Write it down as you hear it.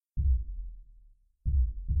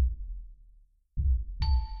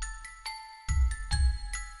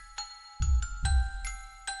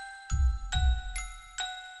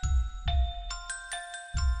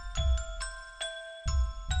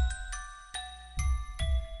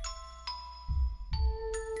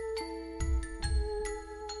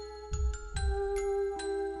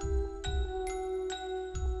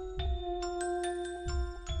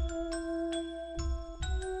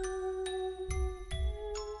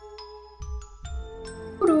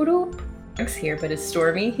Alex here, but is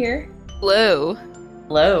Stormy here? Hello.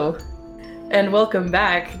 Hello. And welcome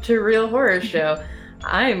back to Real Horror Show.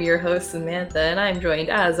 I'm your host, Samantha, and I'm joined,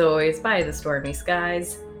 as always, by the Stormy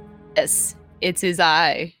Skies. Yes, it is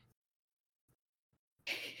I.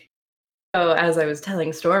 So, as I was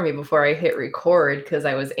telling Stormy before I hit record, because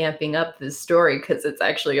I was amping up this story, because it's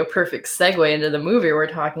actually a perfect segue into the movie we're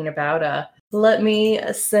talking about, let me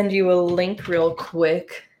send you a link real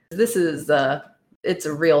quick. This is, it's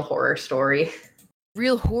a real horror story.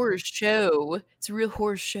 Real Horror Show. It's a Real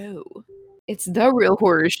Horror Show. It's the Real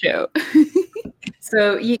Horror Show.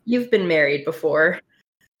 So, you've been married before.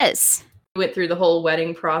 Yes. You went through the whole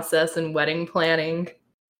wedding process and wedding planning.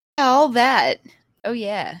 All that. Oh,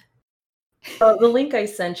 yeah. The link I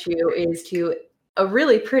sent you is to a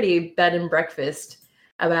really pretty bed and breakfast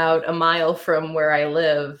about a mile from where I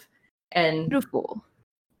live. And Beautiful.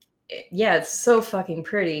 yeah, it's so fucking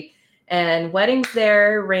pretty. And weddings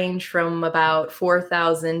there range from about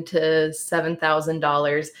 $4,000 to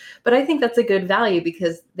 $7,000. But I think that's a good value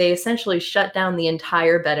because they essentially shut down the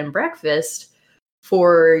entire bed and breakfast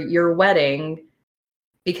for your wedding,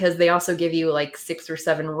 because they also give you like 6 or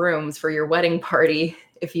 7 rooms for your wedding party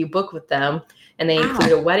if you book with them. And they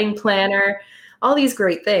include a wedding planner, all these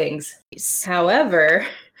great things. However,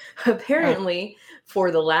 apparently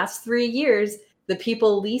for the last 3 years, the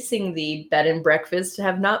people leasing the bed and breakfast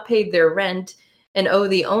have not paid their rent and owe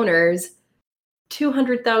the owners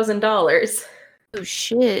 $200,000. Oh,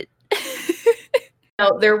 shit. Now,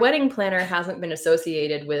 their wedding planner hasn't been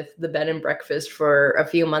associated with the bed and breakfast for a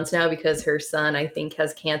few months now because her son, I think,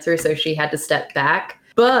 has cancer, so she had to step back.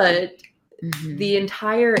 But the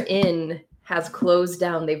entire inn has closed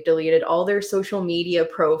down. They've deleted all their social media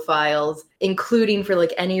profiles, including for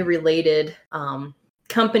like any related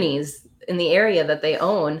companies in the area that they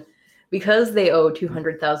own, because they owe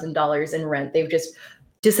 $200,000 in rent. They've just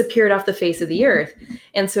disappeared off the face of the earth.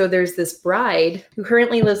 And so there's this bride who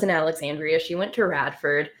currently lives in Alexandria. She went to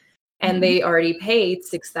Radford, and they already paid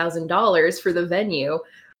 $6,000 for the venue,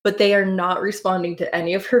 but they are not responding to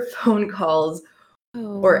any of her phone calls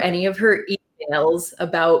or any of her emails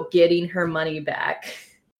about getting her money back.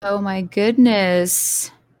 Oh, my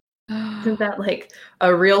goodness. Isn't that like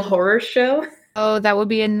a real horror show? Oh, that would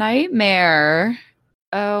be a nightmare.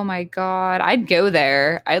 Oh, my God. I'd go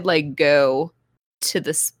there. I'd like go to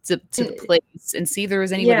the place and see if there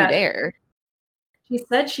was anybody there. She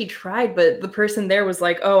said she tried, but the person there was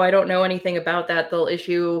like, oh, I don't know anything about that. They'll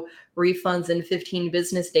issue refunds in 15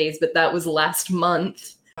 business days, but that was last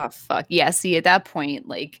month. Oh, fuck. Yeah, see, at that point,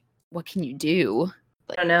 like, what can you do?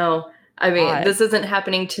 Like, I don't know. I mean, this isn't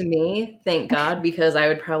happening to me, thank God, because I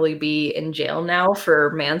would probably be in jail now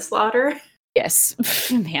for manslaughter. Yes,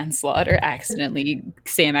 manslaughter.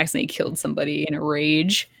 Sam accidentally killed somebody in a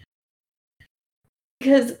rage.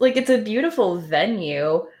 Because, like, it's a beautiful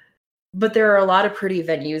venue, but there are a lot of pretty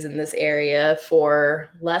venues in this area for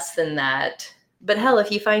less than that. But hell,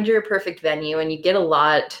 if you find your perfect venue and you get a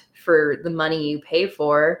lot for the money you pay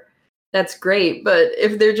for, that's great. But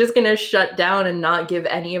if they're just going to shut down and not give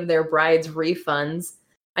any of their brides refunds,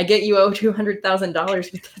 I get you owe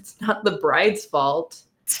 $200,000, but that's not the bride's fault.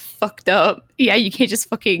 It's fucked up. Yeah, you can't just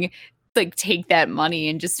fucking like take that money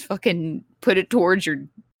and just fucking put it towards your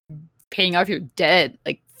paying off your debt.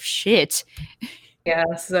 Like, shit. Yeah,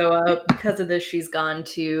 so because of this, she's gone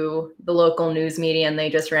to the local news media and they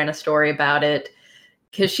just ran a story about it.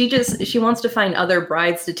 Because she wants to find other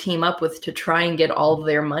brides to team up with to try and get all of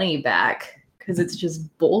their money back. Because it's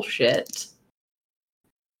just bullshit.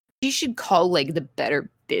 You should call like the Better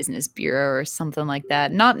Business Bureau or something like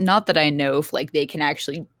that. Not that I know if like they can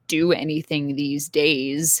actually do anything these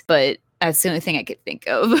days, but that's the only thing I could think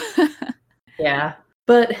of. Yeah.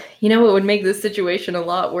 But you know what would make this situation a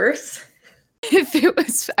lot worse? If it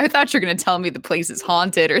was, I thought you were going to tell me the place is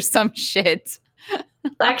haunted or some shit.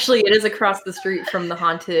 Actually, it is across the street from the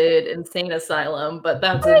haunted insane asylum, but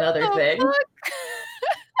that's another thing.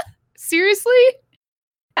 Seriously?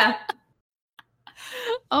 Yeah.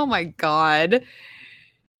 Oh my God.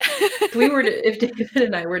 If David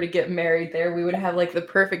and I were to get married there, we would have like the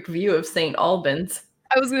perfect view of St. Albans.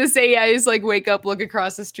 I was gonna say, yeah, I just like wake up, look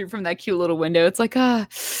across the street from that cute little window. It's like,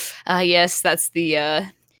 yes, that's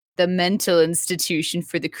the mental institution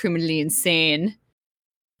for the criminally insane.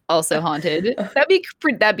 Also haunted.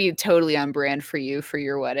 That'd be totally on brand for you for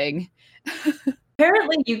your wedding.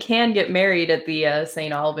 Apparently, you can get married at the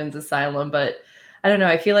St. Albans Asylum, but I don't know.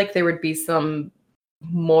 I feel like there would be some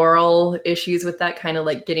moral issues with that, kind of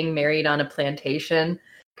like getting married on a plantation.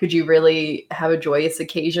 Could you really have a joyous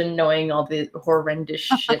occasion knowing all the horrendous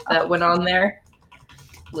shit that went on there?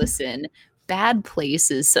 Listen, bad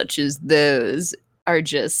places such as those are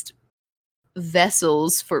just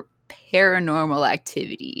vessels for paranormal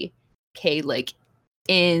activity. Okay, like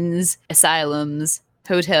inns, asylums,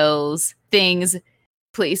 hotels, things,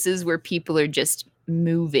 places where people are just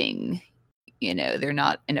moving. You know, they're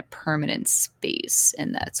not in a permanent space,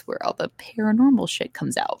 and that's where all the paranormal shit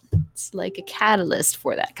comes out. It's like a catalyst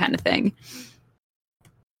for that kind of thing.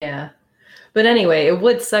 Yeah. But anyway, it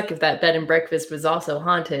would suck if that bed and breakfast was also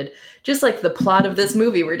haunted, just like the plot of this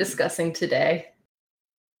movie we're discussing today.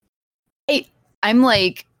 I'm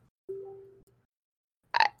like,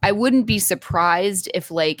 I wouldn't be surprised if,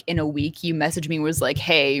 like, in a week you message me and was like,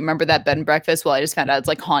 hey, remember that bed and breakfast? Well, I just found out it's,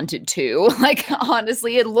 like, haunted too. Like,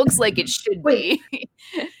 honestly, it looks like it should be.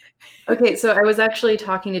 Okay, so I was actually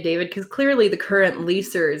talking to David because clearly the current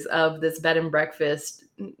leasers of this bed and breakfast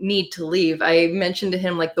need to leave. I mentioned to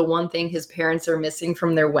him, like, the one thing his parents are missing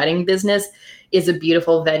from their wedding business is a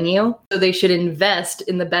beautiful venue. So they should invest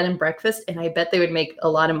in the bed and breakfast, and I bet they would make a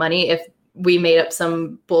lot of money if we made up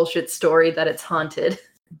some bullshit story that it's haunted.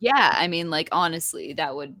 Yeah, I mean, like, honestly,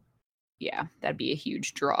 that'd be a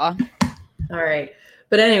huge draw. All right.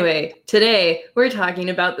 But anyway, today we're talking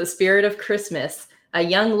about the spirit of Christmas. A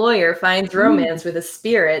young lawyer finds romance with a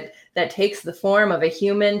spirit that takes the form of a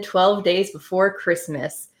human 12 days before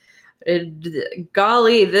Christmas.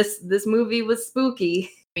 Golly, this movie was spooky.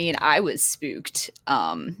 I mean, I was spooked.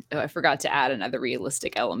 I forgot to add another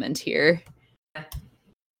realistic element here.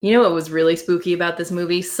 You know what was really spooky about this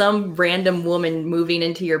movie? Some random woman moving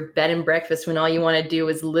into your bed and breakfast when all you want to do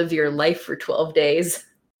is live your life for 12 days.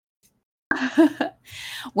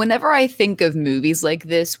 Whenever I think of movies like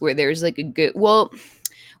this where there's like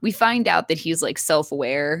we find out that he's like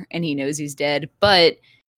self-aware and he knows he's dead, but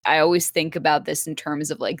I always think about this in terms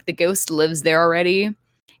of like the ghost lives there already,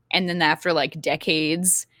 and then after like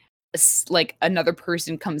decades, like another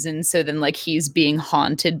person comes in, so then like he's being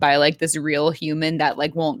haunted by like this real human that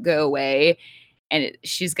like won't go away, and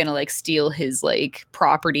she's gonna like steal his like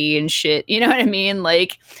property and shit, you know what I mean?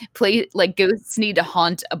 Like ghosts need to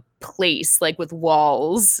haunt a place like with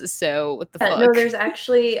walls. So what the fuck? No, there's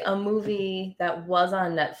actually a movie that was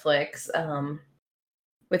on Netflix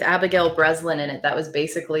with Abigail Breslin in it that was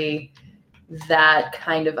basically that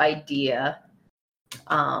kind of idea,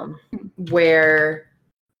 where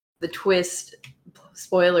the twist,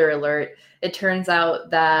 spoiler alert, it turns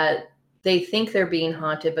out that they think they're being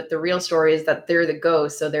haunted, but the real story is that they're the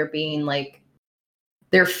ghosts. So they're being like,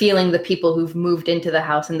 they're feeling the people who've moved into the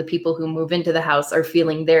house, and the people who move into the house are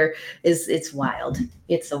feeling it's wild.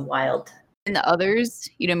 It's a wild. And the others?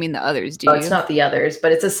 You don't mean the others, do you? Oh, It's not the others,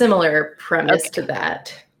 but it's a similar premise to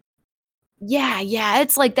that. Yeah,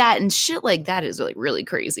 it's like that, and shit like that is like really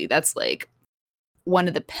crazy. That's like one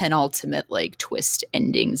of the penultimate like twist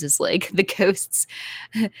endings is like the ghosts,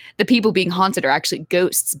 the people being haunted are actually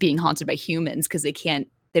ghosts being haunted by humans because they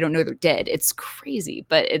don't know they're dead. It's crazy,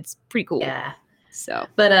 but it's pretty cool. Yeah. So,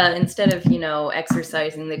 but instead of,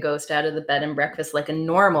 exorcising the ghost out of the bed and breakfast like a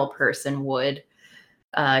normal person would,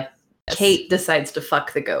 yes. Kate decides to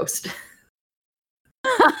fuck the ghost.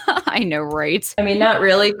 I know, right? I mean, not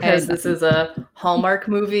really, because this is a Hallmark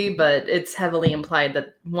movie, but it's heavily implied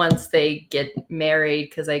that once they get married,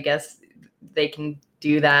 because I guess they can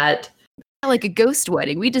do that. Like a ghost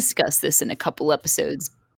wedding. We discussed this in a couple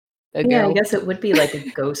episodes ago. Yeah, I guess it would be like a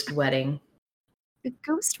ghost wedding. A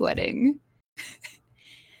ghost wedding.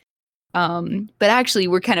 But actually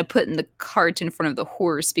we're kind of putting the cart in front of the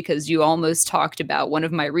horse because you almost talked about one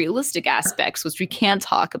of my realistic aspects, which we can't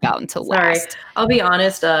talk about until last. I'll be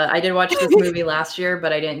honest. I did watch this movie last year,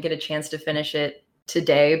 but I didn't get a chance to finish it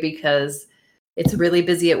today because it's really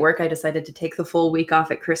busy at work. I decided to take the full week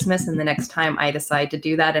off at Christmas, and the next time I decide to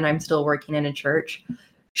do that and I'm still working in a church,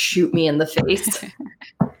 shoot me in the face.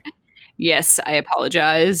 Yes, I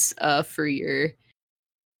apologize for your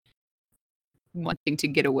wanting to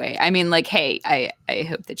get away. I mean, like, hey, I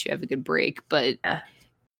hope that you have a good break, but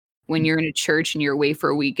when you're in a church and you're away for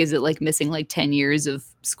a week, is it like missing like 10 years of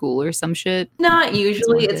school or some shit? Not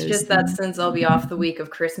usually. It's just that since I'll be off the week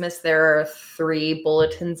of Christmas, there are 3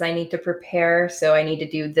 bulletins I need to prepare. So I need to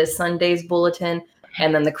do this Sunday's bulletin,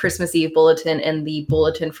 and then the Christmas Eve bulletin, and the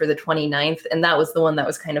bulletin for the 29th. And that was the one that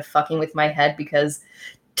was kind of fucking with my head, because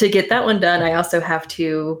to get that one done, I also have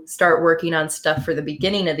to start working on stuff for the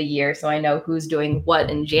beginning of the year, so I know who's doing what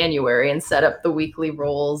in January and set up the weekly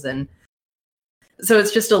rolls. And so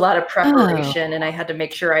it's just a lot of preparation. And I had to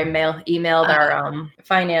make sure I emailed our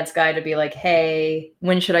finance guy to be like, hey,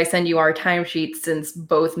 when should I send you our timesheets, since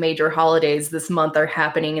both major holidays this month are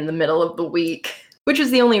happening in the middle of the week? Which is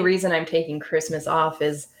the only reason I'm taking Christmas off,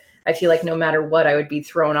 is I feel like no matter what, I would be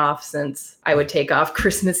thrown off, since I would take off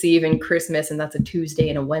Christmas Eve and Christmas, and that's a Tuesday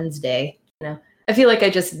and a Wednesday. I I feel like I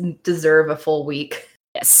just deserve a full week.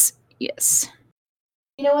 Yes. Yes.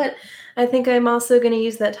 You know what? I think I'm also going to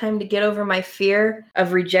use that time to get over my fear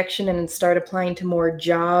of rejection and start applying to more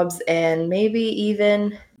jobs. And maybe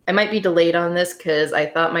even, I might be delayed on this because I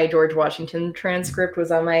thought my George Washington transcript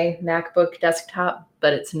was on my MacBook desktop,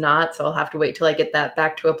 but it's not. So I'll have to wait till I get that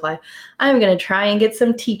back to apply. I'm going to try and get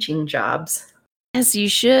some teaching jobs. Yes, you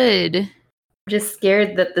should. I'm just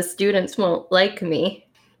scared that the students won't like me.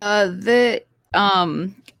 They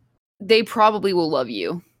probably will love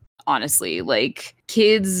you. Honestly, like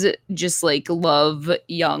kids just like love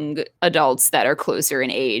young adults that are closer in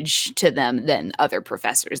age to them than other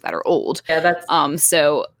professors that are old. Yeah, that's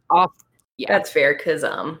that's fair because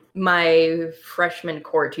my freshman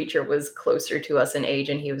core teacher was closer to us in age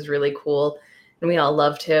and he was really cool and we all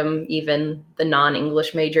loved him. Even the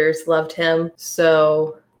non-English majors loved him.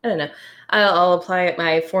 So I don't know. I'll apply at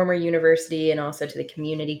my former university and also to the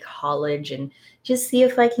community college and just see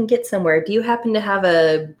if I can get somewhere. Do you happen to have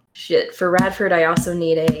for Radford, I also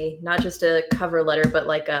need not just a cover letter, but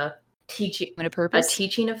like a teaching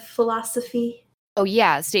of philosophy. Oh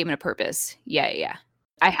yeah, statement of purpose. Yeah.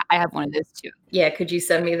 I have one of those too. Yeah, could you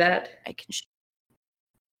send me that? I can.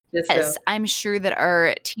 Yes, I'm sure that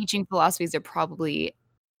our teaching philosophies are probably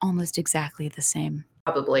almost exactly the same.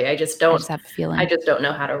 Probably. I just have a feeling. I just don't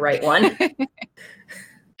know how to write one.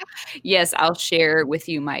 Yes, I'll share with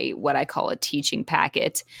you what I call a teaching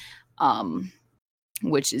packet.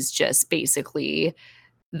 Which is just basically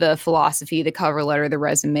the philosophy, the cover letter, the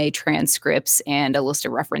resume, transcripts, and a list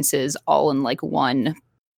of references all in like one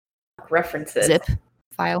references zip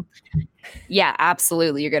file. Yeah,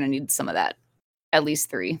 absolutely. You're going to need some of that. At least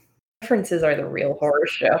 3. References are the real horror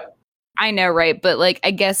show. I know, right? But like, I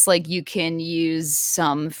guess like you can use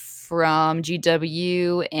some from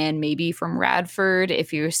GW and maybe from Radford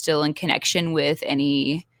if you're still in connection with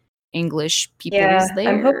any English people. Yeah,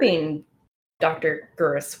 I'm hoping Dr.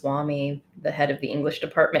 Guruswamy, the head of the English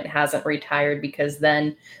department, hasn't retired because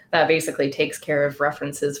then that basically takes care of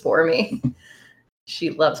references for me.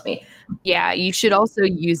 She loves me. Yeah, you should also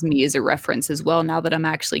use me as a reference as well now that I'm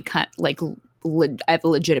actually I have a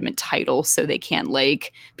legitimate title, so they can't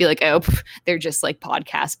like be like, oh, they're just like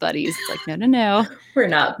podcast buddies. It's like, no. We're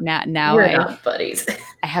not. We're not buddies.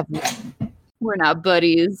 We're not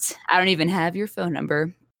buddies. I don't even have your phone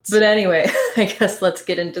number. But anyway, I guess let's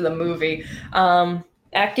get into the movie.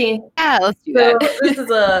 Acting. Yeah, let's do that. This is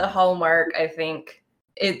a Hallmark, I think.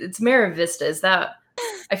 It's Mara Vista. Is that?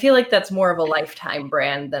 I feel like that's more of a Lifetime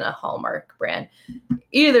brand than a Hallmark brand.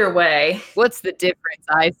 Either way. What's the difference,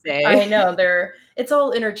 I say? I know. It's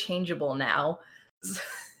all interchangeable now.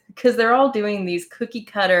 Because they're all doing these cookie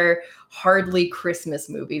cutter, hardly Christmas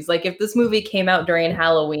movies. Like if this movie came out during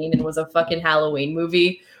Halloween and was a fucking Halloween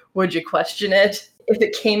movie, would you question it? If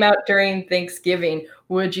it came out during Thanksgiving,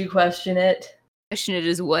 would you question it? Question it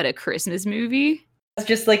as what, a Christmas movie? It's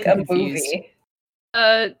just like a movie.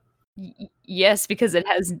 Yes, because it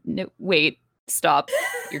has no. Wait, stop!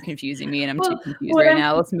 You're confusing me, and I'm too confused right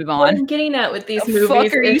now. Let's move on. What I'm getting at with these movies.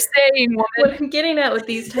 What are you saying, woman? What I'm getting at with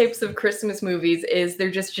these types of Christmas movies is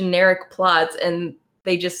they're just generic plots, and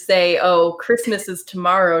they just say, "Oh, Christmas is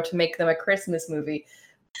tomorrow" to make them a Christmas movie.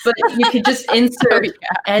 But you could just insert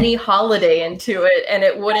any holiday into it, and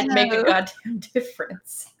it wouldn't make a goddamn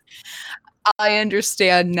difference. I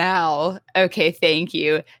understand now. Okay, thank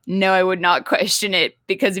you. No, I would not question it,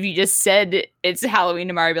 because if you just said it's Halloween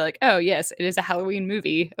tomorrow, I'd be like, oh, yes, it is a Halloween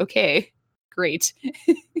movie. Okay, great.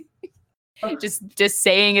 Just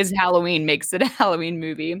saying it's Halloween makes it a Halloween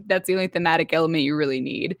movie. That's the only thematic element you really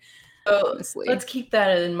need. So let's keep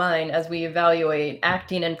that in mind as we evaluate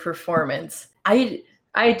acting and performance.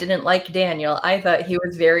 I didn't like Daniel. I thought he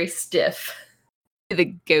was very stiff. The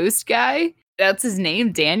ghost guy? That's his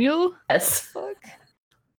name, Daniel? Yes. Fuck.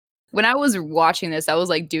 When I was watching this, I was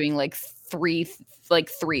like doing like three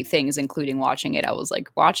things, including watching it. I was like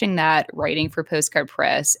watching that, writing for Postcard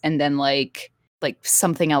Press, and then like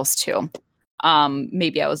something else too.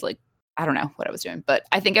 Maybe I was like, I don't know what I was doing, but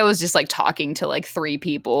I think I was just like talking to like 3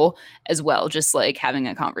 people as well, just like having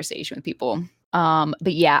a conversation with people.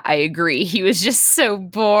 But yeah, I agree. He was just so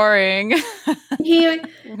boring. He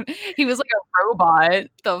was like a robot.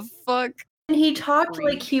 The fuck? He talked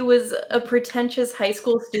like he was a pretentious high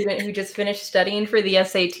school student who just finished studying for the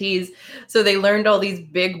SATs, so they learned all these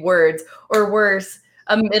big words. Or worse,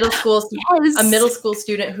 a middle school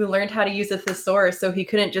student who learned how to use a thesaurus, so he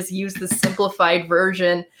couldn't just use the simplified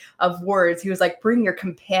version of words. He was like, "Bring your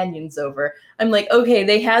companions over." I'm like, okay,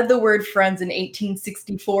 they had the word friends in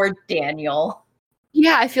 1864, Daniel.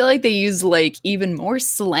 Yeah, I feel like they use like even more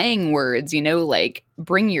slang words, like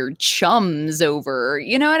bring your chums over.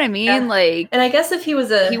 You know what I mean? Yeah. Like, And I guess if he was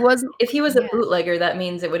he wasn't. a bootlegger, that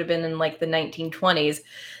means it would have been in like the 1920s.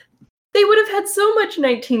 They would have had so much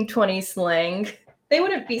 1920s slang. They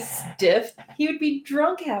wouldn't be stiff. He would be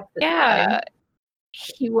drunk half the time.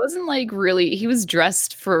 He wasn't like really. He was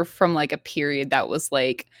dressed from like a period that was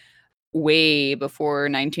like way before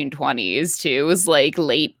 1920s too. It was like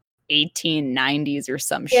late 1890s or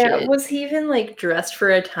some Yeah, shit. was he even like dressed for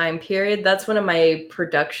a time period? That's one of my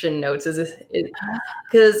production notes.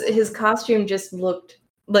 Because his costume just looked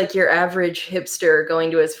like your average hipster going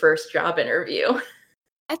to his first job interview.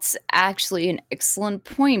 That's actually an excellent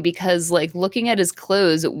point because like looking at his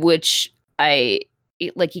clothes, which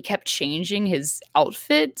he kept changing his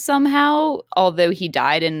outfit somehow, although he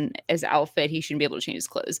died in his outfit, he shouldn't be able to change his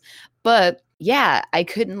clothes. But yeah, I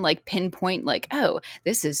couldn't like pinpoint like, oh,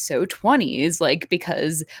 this is so 20s, like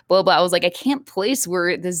because blah blah. I was like, I can't place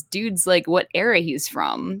where this dude's like what era he's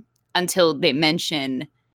from until they mention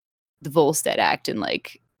the Volstead Act and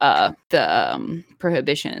like the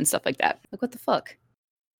prohibition and stuff like that. Like what the fuck?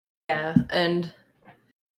 Yeah, and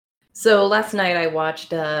so last night I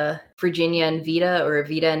watched Virginia and Vita, or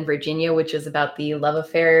Vita and Virginia, which is about the love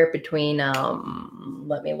affair between,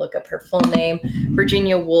 let me look up her full name,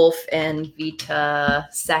 Virginia Woolf and Vita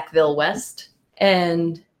Sackville West.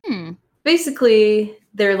 And basically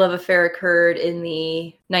their love affair occurred in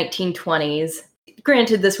the 1920s.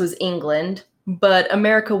 Granted, this was England, but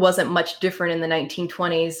America wasn't much different in the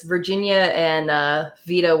 1920s. Virginia and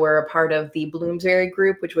Vita were a part of the Bloomsbury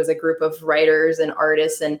Group, which was a group of writers and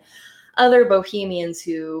artists and other bohemians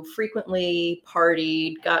who frequently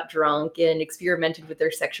partied, got drunk, and experimented with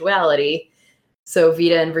their sexuality. So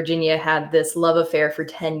Vita and Virginia had this love affair for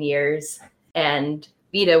 10 years, and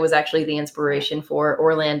Vita was actually the inspiration for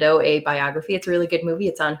Orlando, a biography. It's a really good movie.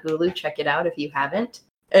 It's on Hulu. Check it out if you haven't.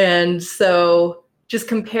 And so just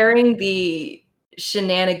comparing the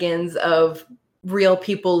shenanigans of real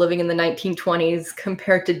people living in the 1920s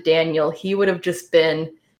compared to Daniel, he would have just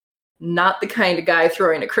been not the kind of guy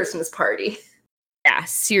throwing a Christmas party. Yeah,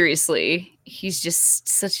 seriously. He's just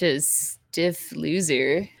such a stiff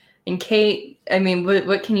loser. And Kate, I mean,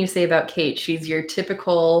 what can you say about Kate? She's your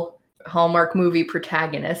typical Hallmark movie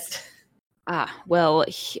protagonist. Well,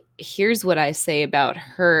 here's what I say about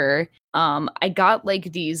her. I got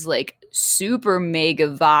like these like super mega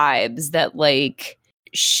vibes that like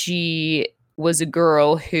she was a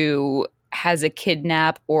girl who has a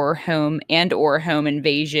kidnap or home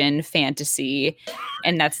invasion fantasy,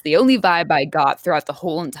 and that's the only vibe I got throughout the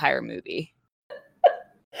whole entire movie.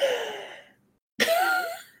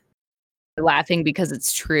 Laughing because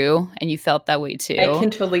it's true, and you felt that way too. I can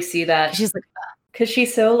totally see that. She's like, because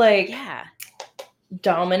she's so like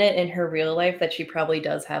dominant in her real life that she probably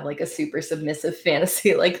does have like a super submissive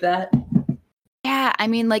fantasy like that. Yeah, I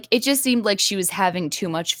mean, like it just seemed like she was having too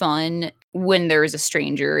much fun when there was a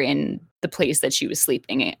stranger in the place that she was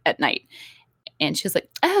sleeping at night. And she was like,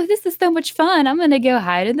 oh, this is so much fun. I'm going to go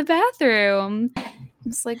hide in the bathroom.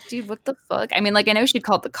 It's like, dude, what the fuck? I mean, like, I know she'd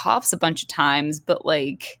called the cops a bunch of times, but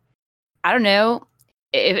like, I don't know.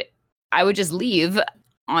 If I would just leave,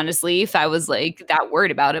 honestly, if I was like that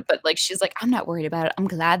worried about it. But like, she's like, I'm not worried about it. I'm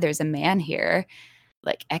glad there's a man here.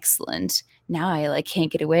 Like, excellent. Now I like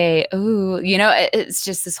can't get away. Oh, it's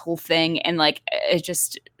just this whole thing. And like, it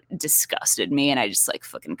just disgusted me. And I just like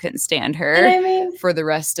fucking couldn't stand her. And I mean, for the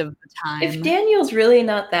rest of the time. If Daniel's really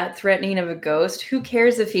not that threatening of a ghost, who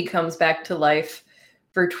cares if he comes back to life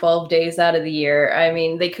for 12 days out of the year? I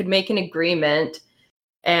mean, they could make an agreement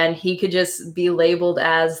and he could just be labeled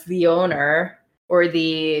as the owner or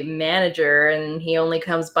the manager, and he only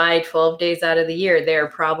comes by 12 days out of the year. There,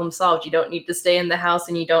 problem solved. You don't need to stay in the house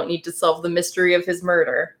and you don't need to solve the mystery of his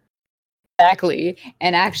murder. Exactly.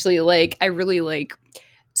 And actually, like, I really like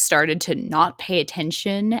started to not pay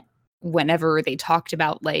attention whenever they talked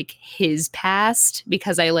about like his past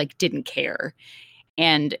because I like didn't care.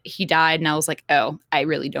 And he died and I was like, oh, I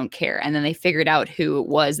really don't care. And then they figured out who it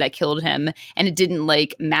was that killed him, and it didn't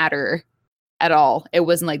like matter at all. It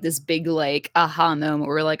wasn't like this big like aha moment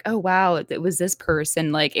where we're like, oh wow, it was this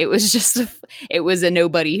person. Like it was just it was a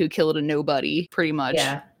nobody who killed a nobody, pretty much.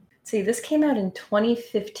 Yeah. See, this came out in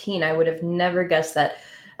 2015. I would have never guessed that.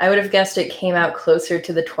 I would have guessed it came out closer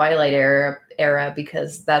to the Twilight era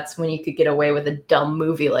because that's when you could get away with a dumb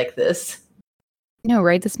movie like this. No,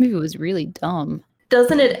 right? This movie was really dumb.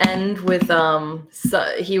 Doesn't it end with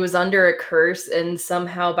he was under a curse and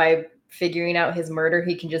somehow by figuring out his murder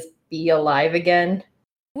he can just be alive again?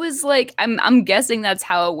 It was like I'm guessing that's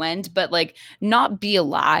how it went, but like not be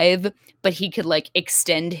alive, but he could like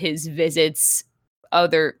extend his visits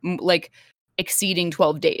other, like, exceeding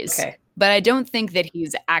 12 days. Okay. But I don't think that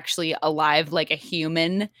he's actually alive like a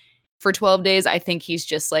human for 12 days. I think he's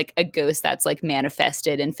just like a ghost that's like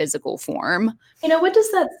manifested in physical form. What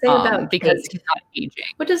does that say about because Kate? he's not aging.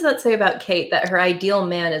 What does that say about Kate, that her ideal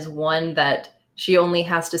man is one that she only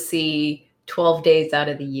has to see 12 days out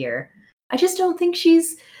of the year? I just don't think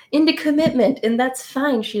she's into commitment, and that's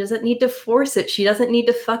fine. She doesn't need to force it. She doesn't need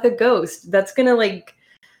to fuck a ghost. That's gonna, like,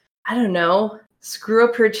 I don't know, screw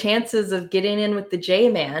up her chances of getting in with the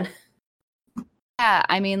J-man. Yeah,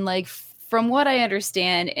 I mean, like, from what I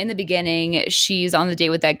understand, in the beginning, she's on the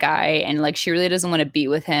date with that guy, and like, she really doesn't want to be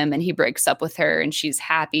with him, and he breaks up with her, and she's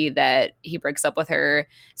happy that he breaks up with her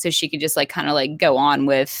so she could just like kind of like go on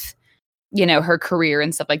with, you know, her career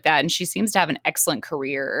and stuff like that. And she seems to have an excellent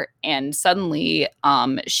career, and suddenly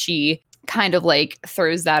she kind of like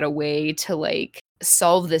throws that away to like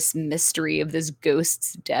solve this mystery of this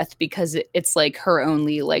ghost's death, because it's like her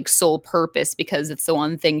only like sole purpose, because it's the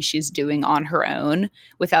one thing she's doing on her own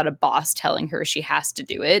without a boss telling her she has to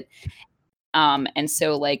do it. And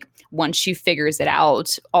so like once she figures it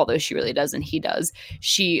out, although she really doesn't, he does,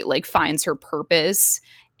 she like finds her purpose,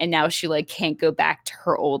 and now she like can't go back to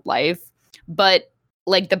her old life. But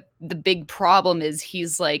like the big problem is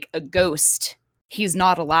he's like a ghost. He's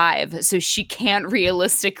not alive, so she can't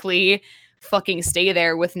realistically fucking stay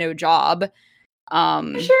there with no job.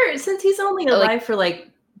 Sure, since he's only alive for like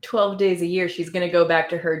 12 days a year, she's gonna go back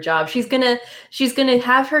to her job. She's gonna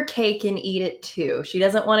have her cake and eat it too. She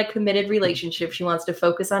doesn't want a committed relationship. She wants to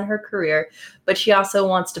focus on her career, but she also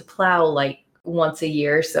wants to plow like once a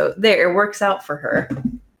year. So there, it works out for her.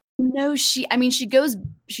 No, she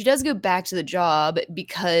does go back to the job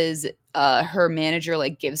because her manager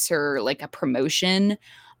like gives her like a promotion.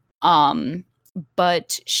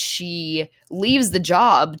 But she leaves the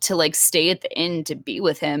job to like stay at the inn to be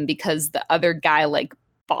with him because the other guy like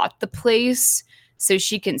bought the place so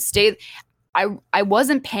she can stay. I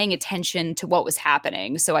wasn't paying attention to what was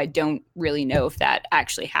happening, so I don't really know if that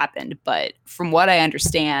actually happened. But from what I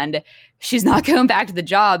understand, she's not going back to the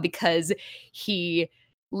job because he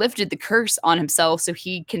lifted the curse on himself so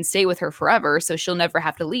he can stay with her forever, so she'll never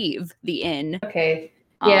have to leave the inn. Okay.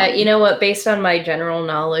 Yeah, you know what? Based on my general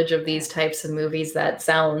knowledge of these types of movies, that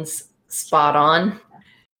sounds spot on.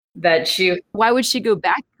 Why would she go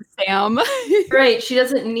back to Sam? Right. She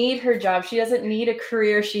doesn't need her job. She doesn't need a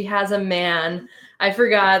career. She has a man. I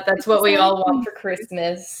forgot. That's what we all want for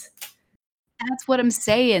Christmas. That's what I'm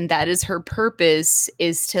saying. That is her purpose,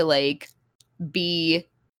 is to like be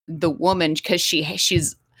the woman, because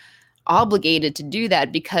she's obligated to do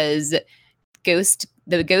that, because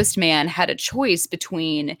the ghost man had a choice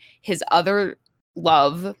between his other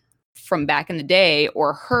love from back in the day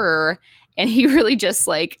or her, and he really just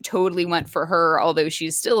like totally went for her, although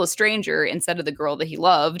she's still a stranger, instead of the girl that he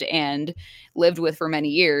loved and lived with for many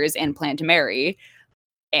years and planned to marry.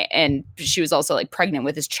 And she was also like pregnant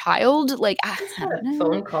with his child. Like, I don't know. A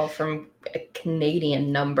phone call from a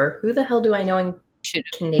Canadian number. Who the hell do I know in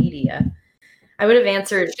Canada? I would have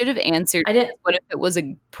answered. Should have answered. I didn't. What if it was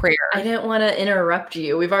a prayer? I didn't want to interrupt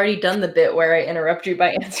you. We've already done the bit where I interrupt you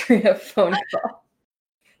by answering a phone call.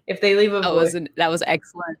 If they leave a voice, that was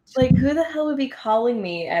excellent. Like, who the hell would be calling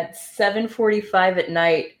me at 7:45 at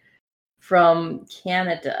night from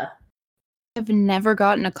Canada? I've never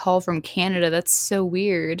gotten a call from Canada. That's so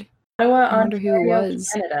weird. I wonder who it was.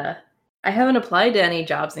 Canada. I haven't applied to any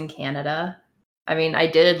jobs in Canada. I mean, I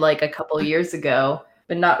did like a couple years ago,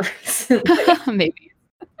 but not recently. Maybe.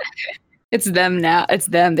 It's them now. It's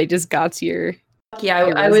them. They just got to your. Yeah,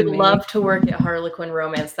 I would love to work at Harlequin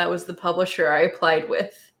Romance. That was the publisher I applied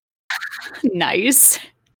with. Nice.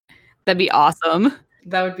 That'd be awesome.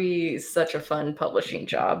 That would be such a fun publishing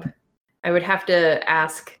job. I would have to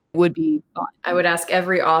ask. Would be fun. I would ask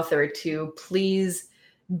every author to please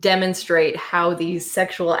demonstrate how these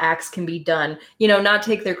sexual acts can be done. You know, not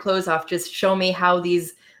take their clothes off, just show me how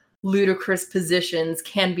these ludicrous positions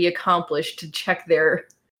can be accomplished to check their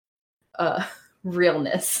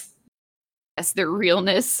realness. Yes, their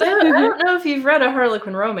realness. I don't know if you've read a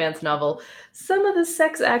Harlequin Romance novel. Some of the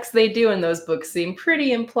sex acts they do in those books seem pretty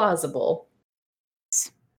implausible.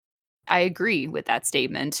 I agree with that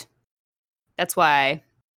statement. That's why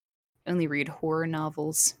I only read horror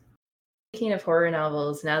novels. Speaking of horror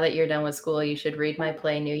novels, now that you're done with school, you should read my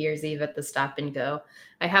play New Year's Eve at the Stop and Go.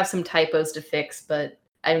 I have some typos to fix, but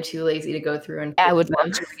I'm too lazy to go through and fix I would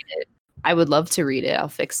love to read it. I would love to read it. I'll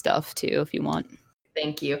fix stuff too if you want.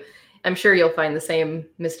 Thank you. I'm sure you'll find the same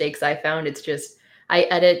mistakes I found. It's just I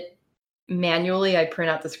edit manually. I print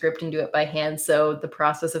out the script and do it by hand. So the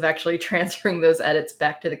process of actually transferring those edits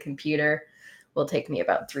back to the computer will take me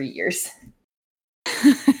about 3 years.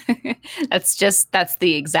 That's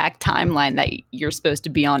the exact timeline that you're supposed to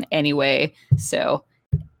be on anyway. So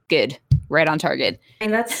good. Right on target.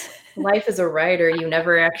 And that's life as a writer. You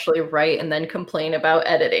never actually write and then complain about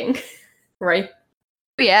editing, right?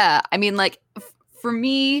 Yeah. I mean, like, for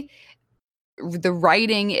me, the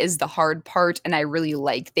writing is the hard part, and I really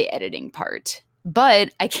like the editing part.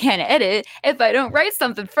 But I can't edit if I don't write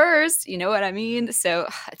something first. You know what I mean? So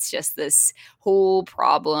it's just this whole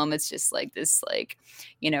problem. It's just like this, like,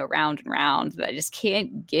 round and round that I just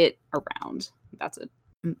can't get around.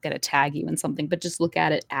 I'm gonna tag you in something, but just look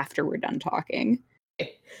at it after we're done talking.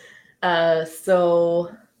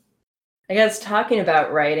 So I guess talking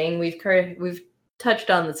about writing, we've touched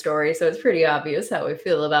on the story, so it's pretty obvious how we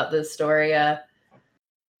feel about this story.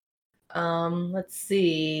 Let's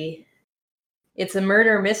see. Isn't a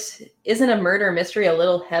murder mystery a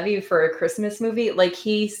little heavy for a Christmas movie? Like,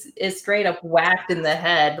 he is straight up whacked in the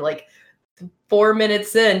head, like 4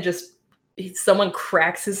 minutes in, just someone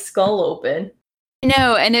cracks his skull open.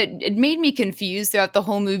 No, and it made me confused throughout the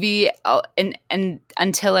whole movie, and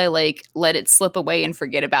until I like let it slip away and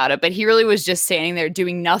forget about it. But he really was just standing there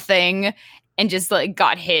doing nothing, and just like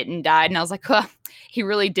got hit and died. And I was like, huh, he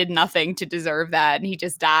really did nothing to deserve that, and he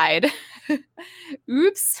just died.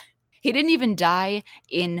 Oops. He didn't even die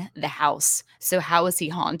in the house. So how is he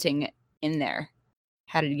haunting in there?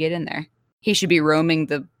 How did he get in there? He should be roaming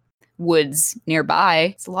the woods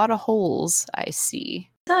nearby. It's a lot of holes I see.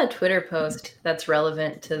 I saw a Twitter post that's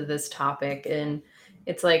relevant to this topic, and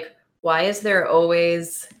it's like, why is there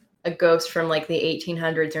always a ghost from like the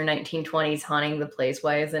 1800s or 1920s haunting the place?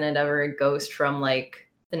 Why isn't it ever a ghost from like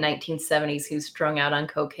the 1970s who's strung out on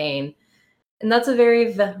cocaine? And that's a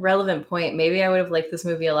very relevant point. Maybe I would have liked this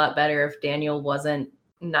movie a lot better if Daniel wasn't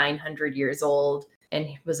 900 years old and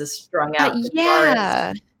he was a strung out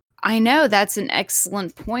guitarist. I know, that's an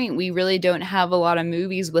excellent point. We really don't have a lot of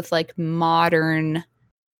movies with like modern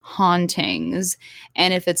hauntings.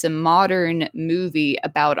 And if it's a modern movie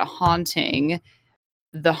about a haunting,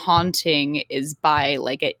 the haunting is by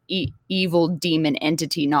like an evil demon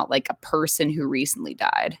entity, not like a person who recently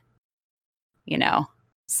died.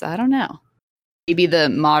 So I don't know. Maybe the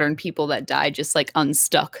modern people that died just like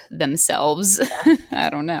unstuck themselves. Yeah. I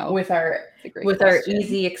don't know. With our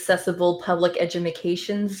easy, accessible public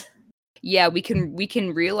educations. Yeah, we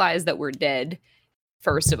can realize that we're dead,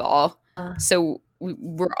 first of all. So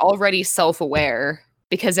we're already self-aware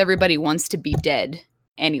because everybody wants to be dead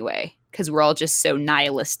anyway, because we're all just so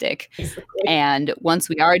nihilistic. And once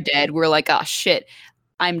we are dead, we're like, oh shit,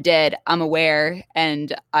 I'm dead. I'm aware,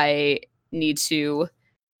 and I need to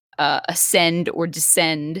ascend or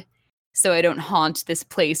descend so I don't haunt this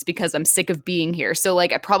place because I'm sick of being here. So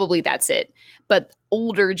like, that's it. But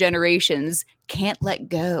older generations can't let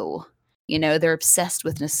go. They're obsessed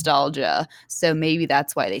with nostalgia. So maybe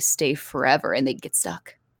that's why they stay forever and they get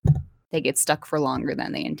stuck. They get stuck for longer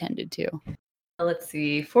than they intended to. Let's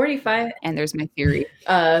see, 45. And there's my theory.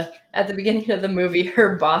 At the beginning of the movie,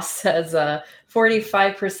 her boss says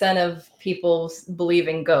 45% of people believe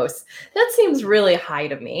in ghosts. That seems really high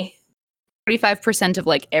to me. 45% of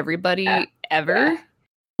like everybody ever? Yeah.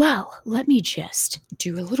 Well, let me just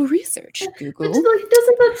do a little research. Google. Doesn't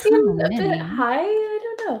that seem a bit high? I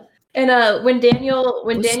don't know. And when Daniel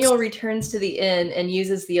returns to the inn and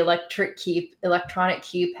uses the electronic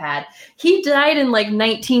keypad, he died in like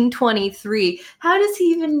 1923. How does he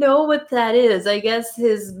even know what that is? I guess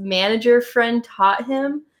his manager friend taught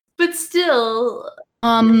him, but still.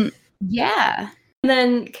 Yeah. And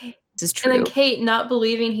then this is true. And then Kate, not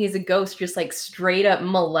believing he's a ghost, just like straight up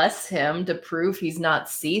molests him to prove he's not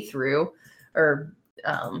see-through or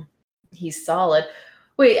he's solid.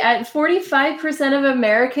 Wait, at 45% of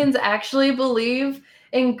Americans actually believe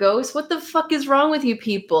in ghosts? What the fuck is wrong with you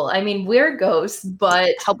people? I mean, we're ghosts,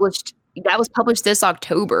 but that was published this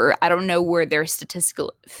October. I don't know where their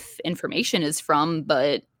statistical information is from,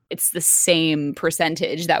 but it's the same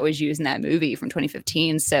percentage that was used in that movie from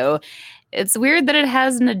 2015. So it's weird that it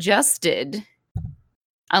hasn't adjusted,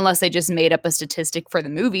 unless they just made up a statistic for the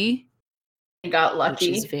movie. And got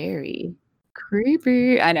lucky. Which is very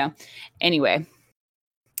creepy. I know. Anyway.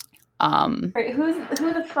 Right, who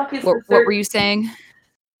the fuck is what were you saying?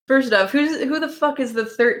 First off, who the fuck is the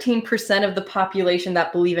 13% of the population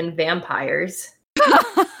that believe in vampires?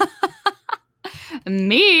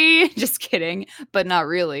 Me. Just kidding, but not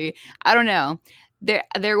really. I don't know.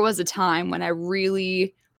 There was a time when I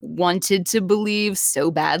really wanted to believe so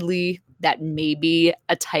badly that maybe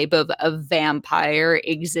a type of a vampire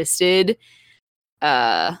existed.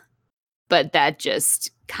 But that just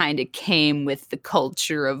kind of came with the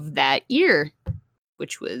culture of that year,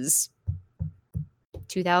 which was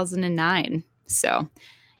 2009. So,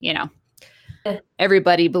 you know, Eh.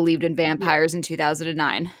 everybody believed in vampires in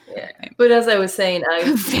 2009. Yeah. But as I was saying,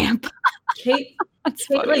 Kate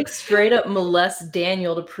like straight up molests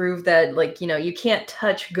Daniel to prove that, like, you know, you can't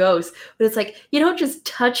touch ghosts. But it's like, you don't just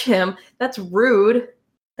touch him. That's rude.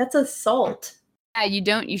 That's assault. Yeah,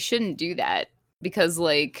 you shouldn't do that, because,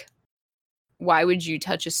 like, why would you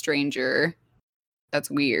touch a stranger?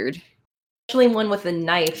 That's weird. Especially one with a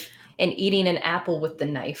knife and eating an apple with the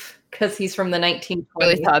knife, because he's from the 1920s. I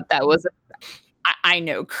really thought that was I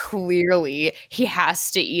know, clearly he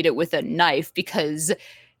has to eat it with a knife, because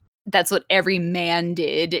that's what every man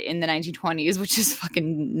did in the 1920s, which is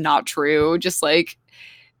fucking not true. Just like,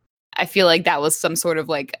 I feel like that was some sort of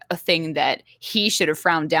like a thing that he should have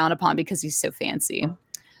frowned down upon because he's so fancy.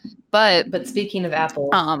 But speaking of apple,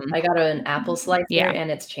 I got an apple slice here, and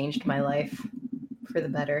it's changed my life for the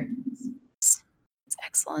better. It's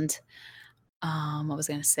excellent. What was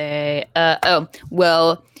I gonna say?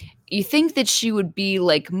 Well, you think that she would be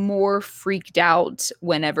like more freaked out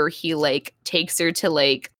whenever he like takes her to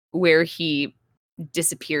like where he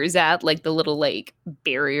disappears at, like the little like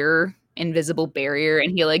barrier, invisible barrier,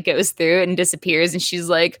 and he like goes through it and disappears, and she's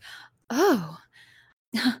like, oh,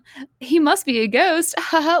 he must be a ghost.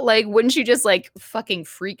 Like, wouldn't you just like fucking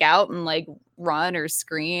freak out and like run or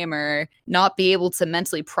scream or not be able to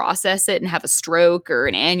mentally process it and have a stroke or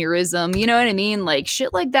an aneurysm? You know what I mean? Like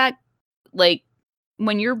shit like that. Like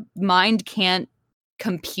when your mind can't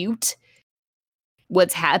compute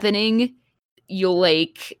what's happening, you'll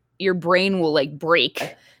like, your brain will like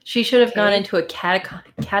break. She should have gone into a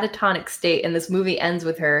catatonic state, and this movie ends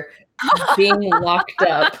with her being locked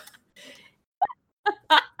up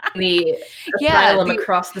in the asylum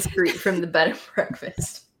across the street from the bed and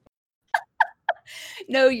breakfast.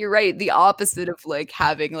 No, you're right. The opposite of like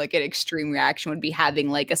having like an extreme reaction would be having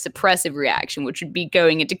like a suppressive reaction, which would be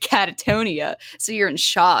going into catatonia. So you're in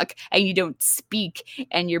shock and you don't speak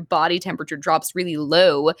and your body temperature drops really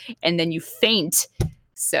low and then you faint.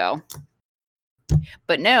 So,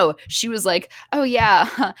 but no, she was like, oh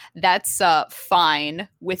yeah, that's fine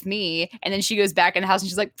with me. And then she goes back in the house and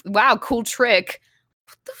she's like, wow, cool trick.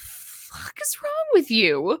 What the fuck is wrong with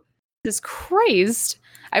you? Jesus Christ.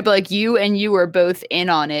 I'd be like, you are both in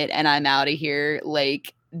on it and I'm out of here.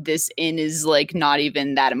 Like, this in is like not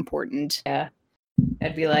even that important. Yeah.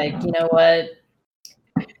 I'd be like, you know what?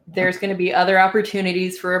 There's going to be other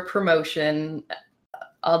opportunities for a promotion.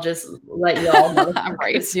 I'll just let y'all know.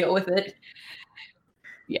 Right. Deal with it.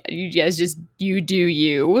 Yeah, you guys just, you do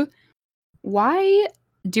you. Why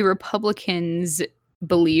do Republicans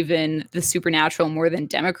believe in the supernatural more than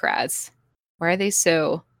Democrats? Why are they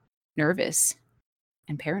so nervous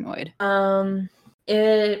and paranoid?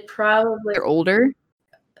 It probably... They're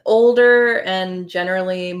older and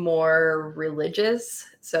generally more religious.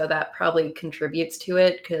 So that probably contributes to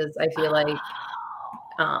it, because I feel like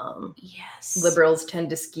yes, liberals tend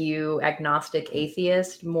to skew agnostic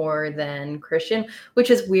atheist more than Christian,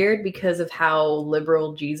 which is weird because of how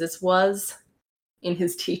liberal Jesus was in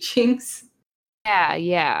his teachings.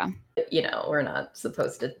 Yeah. You know, we're not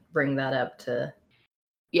supposed to bring that up to...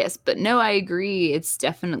 Yes, but no, I agree. It's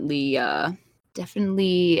definitely a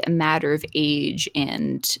matter of age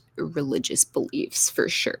and religious beliefs for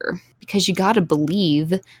sure. Because you got to believe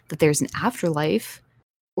that there's an afterlife,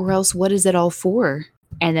 or else what is it all for?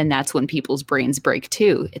 And then that's when people's brains break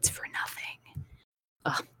too. It's for nothing.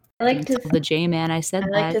 Ugh, I like to the J-Man I said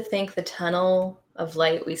that. I like to think the tunnel of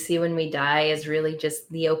light we see when we die is really just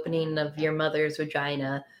the opening of your mother's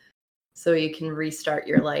vagina, so you can restart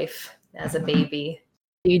your life as a baby.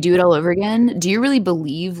 Do you do it all over again? Do you really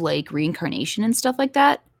believe like reincarnation and stuff like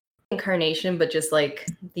that? Incarnation, but just like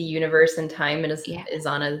the universe and time is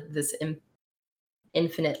on this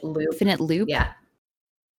infinite loop. Infinite loop? Yeah.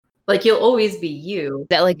 Like you'll always be you,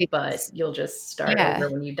 that like, but you'll just start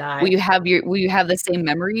over when you die. Will you have the same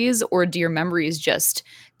memories, or do your memories just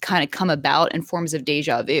kind of come about in forms of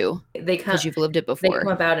deja vu? Because you've lived it before. They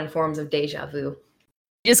come about in forms of deja vu.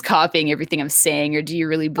 Just copying everything I'm saying, or do you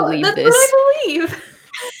really believe that's this? What I believe.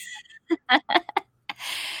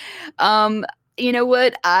 You know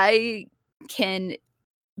what? I can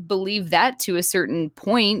believe that to a certain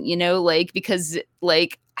point, you know, like, because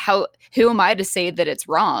like who am I to say that it's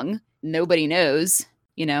wrong? Nobody knows,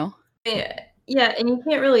 you know? Yeah, and you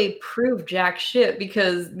can't really prove jack shit,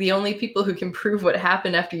 because the only people who can prove what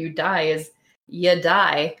happened after you die is you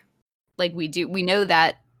die. Like we know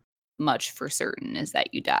that much for certain, is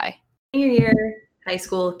that you die. Senior year, high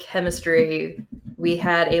school chemistry, we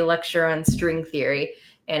had a lecture on string theory,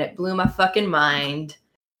 and it blew my fucking mind.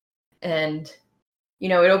 And, you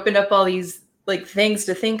know, it opened up all these like things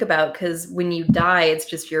to think about, because when you die, it's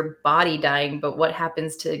just your body dying, but what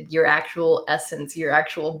happens to your actual essence, your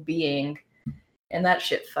actual being? And that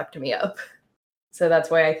shit fucked me up. So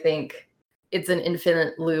that's why I think it's an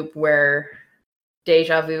infinite loop where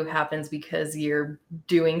deja vu happens because you're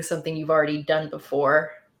doing something you've already done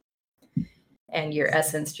before, and your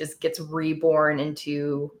essence just gets reborn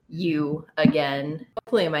into you again.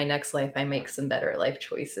 Hopefully in my next life I make some better life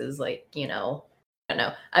choices, like, you know, I don't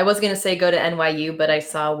know. I was going to say go to NYU, but I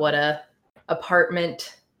saw what a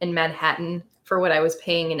apartment in Manhattan for what I was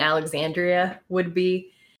paying in Alexandria would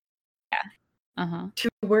be. Uh-huh. 2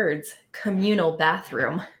 words: communal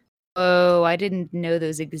bathroom. Oh, I didn't know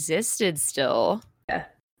those existed still. Yeah.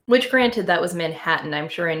 Which, granted, that was Manhattan. I'm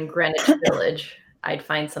sure in Greenwich Village I'd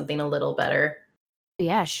find something a little better.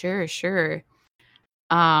 Yeah, sure.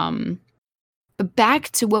 But back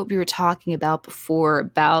to what we were talking about before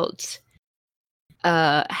about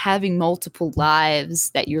having multiple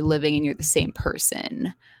lives that you're living and you're the same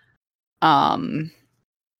person. What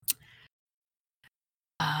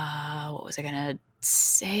was I gonna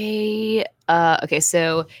say? Okay,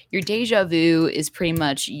 so your deja vu is pretty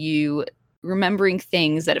much you remembering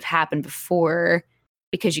things that have happened before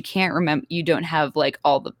because you can't remember, you don't have like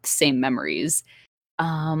all the same memories.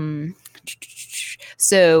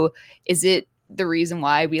 So is it the reason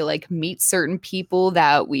why we like meet certain people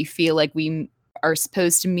that we feel like we are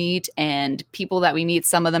supposed to meet, and people that we meet,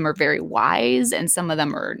 some of them are very wise and some of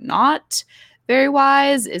them are not very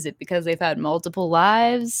wise? Is it because they've had multiple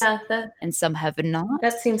lives and some have not?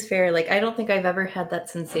 That seems fair. Like, I don't think I've ever had that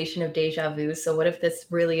sensation of deja vu. So what if this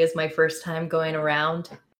really is my first time going around?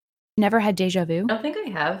 Never had deja vu? I don't think I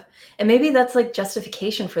have. And maybe that's like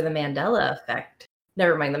justification for the Mandela effect.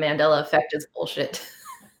 Never mind, the Mandela effect is bullshit.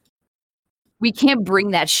 We can't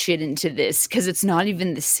bring that shit into this because it's not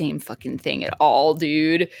even the same fucking thing at all,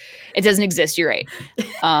 dude. It doesn't exist. You're right.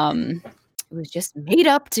 It was just made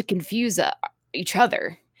up to confuse each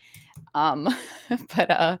other.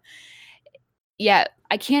 But yeah,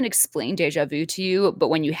 I can't explain deja vu to you, but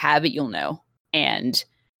when you have it, you'll know. And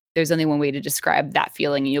there's only one way to describe that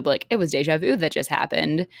feeling, and you'll be like, it was deja vu that just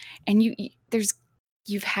happened. And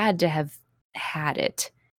you've had to have had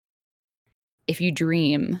it. If you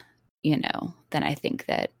dream, you know, then I think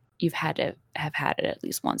that you've had to have had it at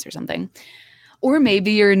least once or something. Or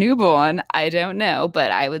maybe you're a newborn. I don't know, but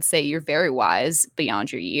I would say you're very wise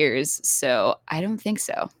beyond your years. So I don't think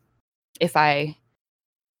so. If I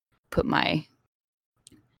put my,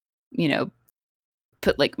 you know,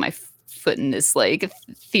 put like my foot in this like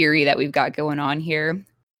theory that we've got going on here.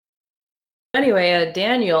 Anyway,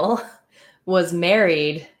 Daniel was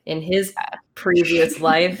married in his previous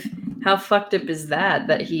life. How fucked up is that?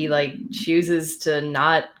 That he like chooses to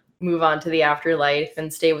not move on to the afterlife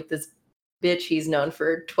and stay with this bitch he's known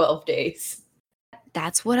for 12 days.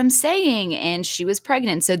 That's what I'm saying. And she was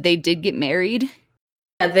pregnant, so they did get married.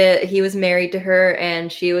 Yeah, he was married to her,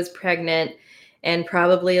 and she was pregnant, and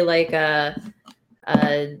probably like a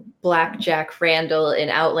Black Jack Randall in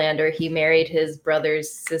Outlander, he married his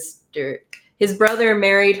brother's sister. His brother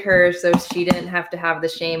married her so she didn't have to have the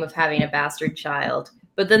shame of having a bastard child.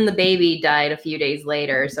 But then the baby died a few days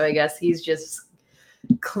later, so I guess he's just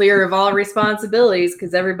clear of all responsibilities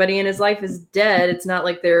because everybody in his life is dead. It's not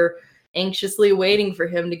like they're anxiously waiting for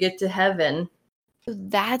him to get to heaven.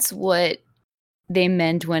 That's what they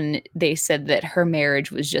meant when they said that her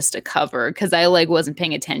marriage was just a cover, because I like wasn't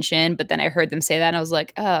paying attention, but then I heard them say that and I was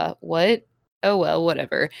like, what? Oh well,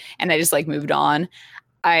 whatever. And I just like moved on.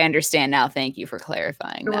 I understand now. Thank you for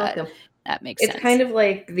clarifying. You're welcome. That makes sense. It's kind of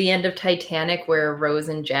like the end of Titanic where Rose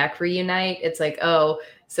and Jack reunite. It's like, oh,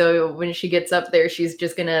 so when she gets up there, she's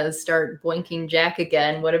just gonna start blinking Jack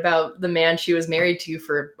again. What about the man she was married to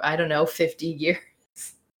for, I don't know, 50 years?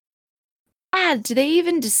 Yeah, do they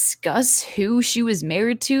even discuss who she was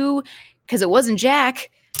married to? Because it wasn't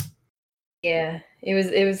Jack. Yeah,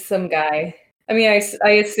 it was some guy. I mean,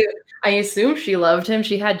 I assume she loved him.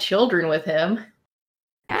 She had children with him.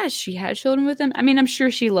 Yeah, she had children with him. I mean, I'm sure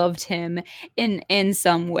she loved him in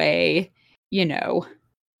some way, you know.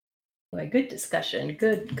 Boy, good discussion.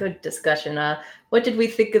 Good discussion. What did we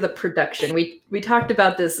think of the production? We talked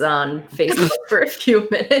about this on Facebook for a few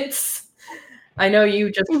minutes. I know you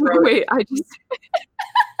just wrote. Wait,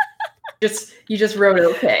 you just wrote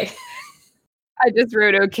okay. I just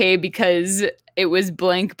wrote okay because it was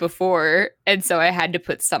blank before, and so I had to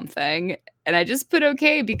put something. And I just put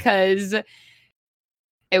okay because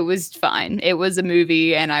it was fine. It was a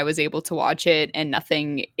movie, and I was able to watch it, and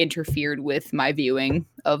nothing interfered with my viewing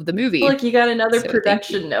of the movie. Look, you got another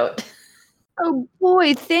production note. Oh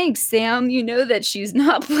boy, thanks, Sam. You know that she's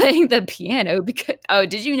not playing the piano because... Oh,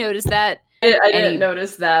 did you notice that? I didn't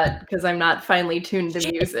notice that because I'm not finely tuned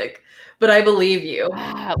to music, but I believe you.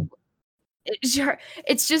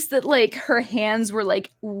 It's just that like her hands were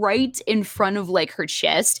like right in front of like her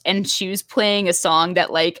chest, and she was playing a song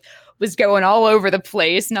that like was going all over the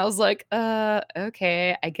place, and I was like,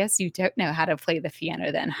 okay, I guess you don't know how to play the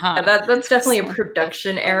piano then, huh? That's definitely a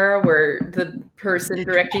production error where the person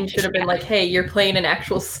directing should have been like, hey, you're playing an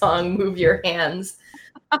actual song, move your hands.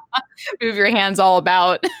 Move your hands all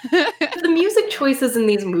about. The music choices in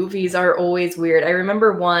these movies are always weird. I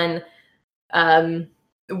remember one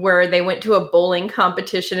where they went to a bowling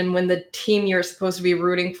competition, and when the team you're supposed to be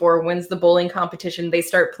rooting for wins the bowling competition, they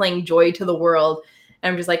start playing Joy to the World.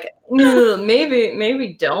 And I'm just like,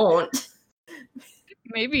 maybe don't.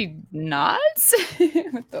 Maybe not?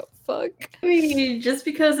 What the fuck? I mean, just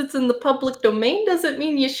because it's in the public domain doesn't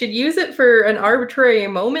mean you should use it for an arbitrary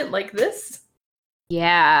moment like this.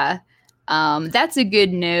 Yeah. That's a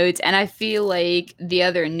good note. And I feel like the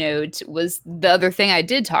other note was the other thing I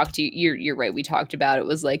did talk to you. You're right. We talked about it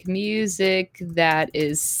was like music that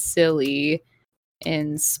is silly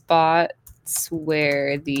in spots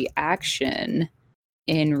where the action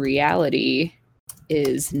in reality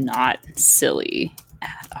is not silly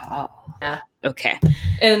at all. Yeah. Okay.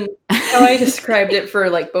 And how I described it for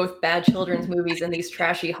like both bad children's movies and these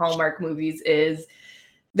trashy Hallmark movies is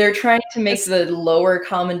they're trying to make the lower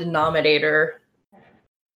common denominator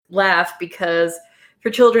laugh, because for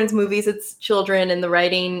children's movies, it's children and the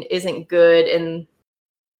writing isn't good. And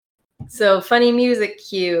so funny music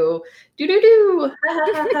cue, do-do-do.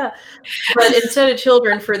 But instead of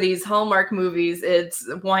children for these Hallmark movies, it's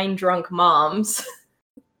wine drunk moms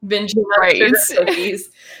binging on sugar cookies.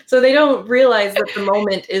 So they don't realize that the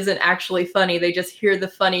moment isn't actually funny. They just hear the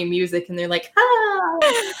funny music and they're like, ah.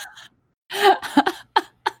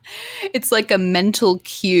 It's like a mental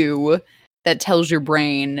cue that tells your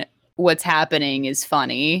brain what's happening is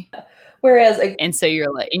funny. Whereas, and so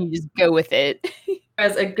you're like, and you just go with it.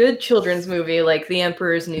 Whereas a good children's movie like The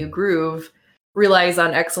Emperor's New Groove relies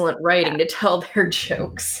on excellent writing to tell their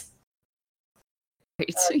jokes.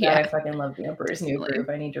 Yeah, I fucking love The Emperor's New Groove.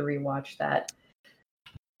 I need to rewatch that.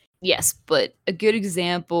 Yes, but a good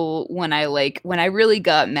example when I really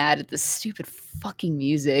got mad at the stupid fucking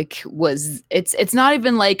music was it's not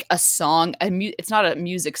even like a song, it's not a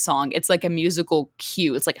music song, it's like a musical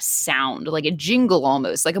cue. It's like a sound, like a jingle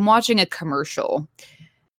almost, like I'm watching a commercial.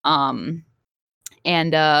 And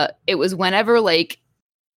it was whenever like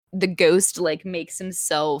the ghost like makes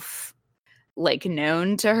himself like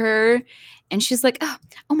known to her, and she's like,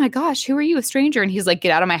 oh my gosh, who are you, a stranger? And he's like,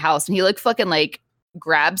 get out of my house. And he like fucking like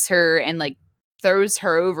grabs her and like throws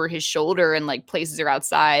her over his shoulder and like places her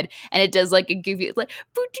outside, and it does like a goofy like,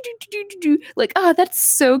 oh, that's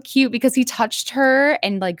so cute, because he touched her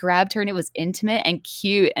and like grabbed her and it was intimate and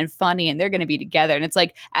cute and funny and they're gonna be together. And it's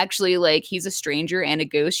like, actually, like, he's a stranger and a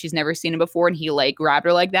ghost, she's never seen him before, and he like grabbed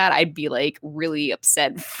her like that. I'd be like really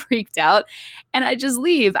upset and freaked out, and I'd just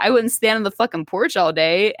leave. I wouldn't stand on the fucking porch all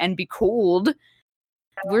day and be cold.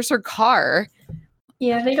 Where's her car?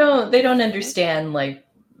 Yeah, they don't understand like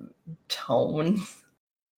tone.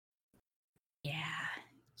 Yeah.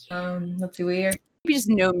 Let's see, maybe just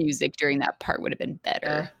no music during that part would have been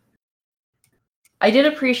better. I did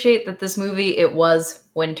appreciate that this movie, it was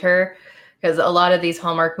winter, because a lot of these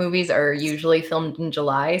Hallmark movies are usually filmed in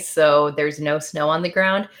July, so there's no snow on the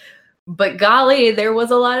ground. But golly, there was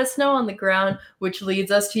a lot of snow on the ground, which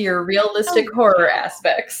leads us to your realistic horror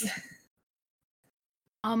aspects.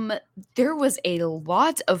 There was a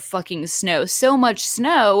lot of fucking snow. So much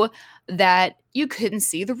snow that you couldn't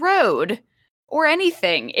see the road or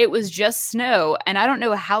anything. It was just snow, and I don't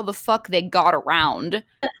know how the fuck they got around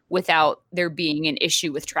without there being an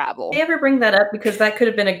issue with travel. Did they ever bring that up? Because that could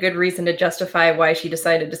have been a good reason to justify why she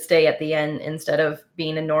decided to stay at the end instead of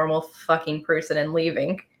being a normal fucking person and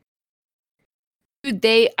leaving.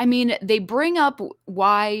 They bring up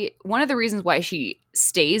why one of the reasons why she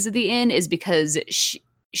stays at the inn is because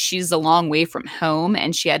she's a long way from home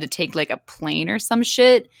and she had to take like a plane or some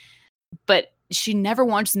shit. But she never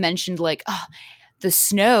once mentioned like, oh, the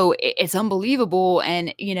snow, it's unbelievable,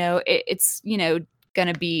 and it's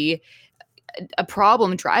gonna be a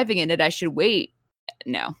problem driving in it. I should wait.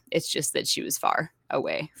 No, it's just that she was far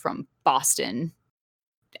away from Boston,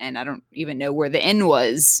 and I don't even know where the inn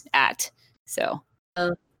was at. So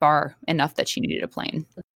far enough that she needed a plane.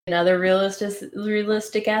 Another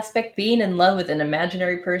realistic aspect, being in love with an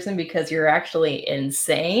imaginary person because you're actually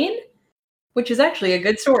insane, which is actually a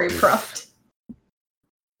good story prompt.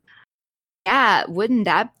 Yeah, wouldn't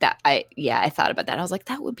I thought about that. I was like,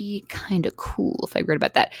 that would be kind of cool if I read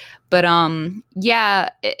about that. But yeah,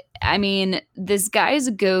 I mean, this guy's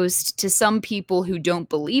a ghost. To some people who don't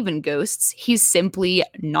believe in ghosts, he's simply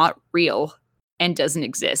not real and doesn't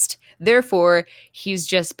exist. Therefore, he's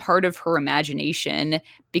just part of her imagination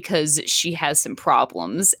because she has some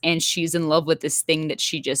problems and she's in love with this thing that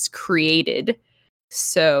she just created.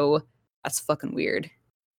 So that's fucking weird.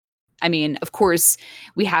 I mean, of course,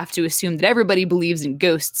 we have to assume that everybody believes in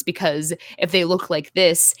ghosts because if they look like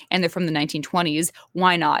this and they're from the 1920s,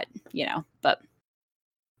 why not? You know, but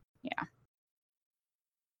yeah.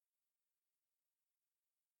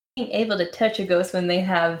 Being able to touch a ghost when they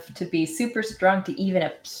have to be super strong to even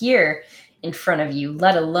appear in front of you,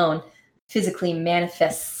 let alone physically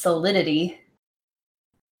manifest solidity.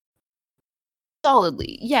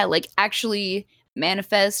 Solidly. Yeah, like actually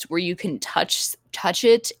manifest where you can touch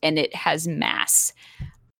it and it has mass.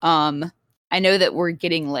 I know that we're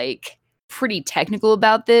getting like pretty technical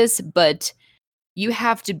about this, but you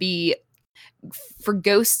have to be for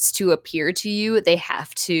ghosts to appear to you, they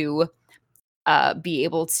have to be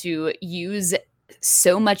able to use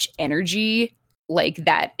so much energy like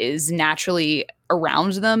that is naturally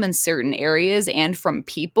around them in certain areas and from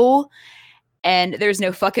people. And there's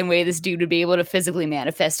no fucking way this dude would be able to physically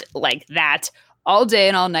manifest like that all day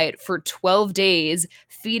and all night for 12 days,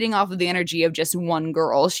 feeding off of the energy of just one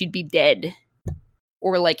girl. She'd be dead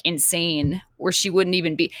or like insane, or she wouldn't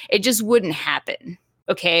even be, it just wouldn't happen.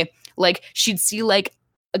 Okay. Like she'd see like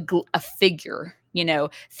a figure, you know,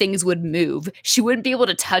 things would move. She wouldn't be able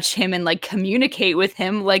to touch him and like communicate with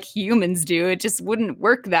him like humans do. It just wouldn't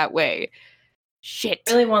work that way. Shit.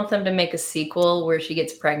 I really want them to make a sequel where she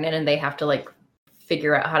gets pregnant and they have to like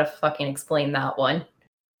figure out how to fucking explain that one.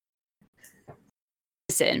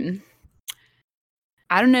 Listen,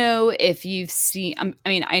 I don't know if you've seen, I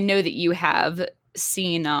mean, I know that you have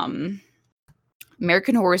seen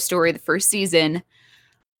American Horror Story, the first season,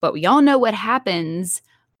 but we all know what happens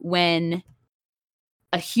when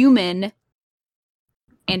a human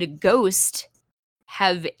and a ghost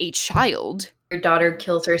have a child. Your daughter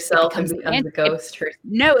kills herself and becomes a ghost.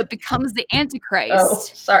 No, it becomes the Antichrist. Oh,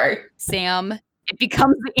 sorry. Sam. It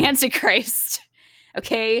becomes the Antichrist.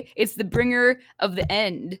 Okay? It's the bringer of the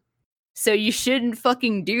end. So you shouldn't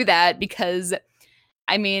fucking do that because,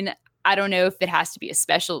 I mean, I don't know if it has to be a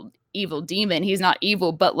special evil demon. He's not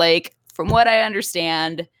evil, but like, from what I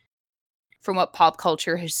understand, from what pop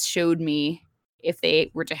culture has showed me, if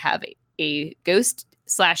they were to have a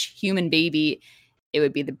ghost/human baby, it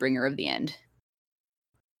would be the bringer of the end.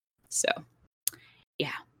 So,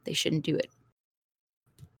 yeah, they shouldn't do it.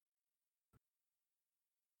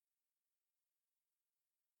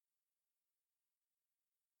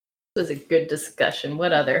 This was a good discussion.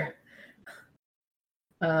 What other?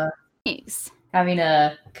 Thanks. Having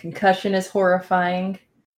a concussion is horrifying.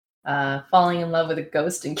 Falling in love with a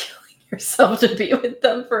ghost and killing yourself to be with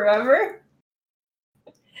them forever.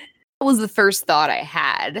 That was the first thought I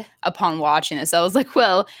had upon watching this. I was like,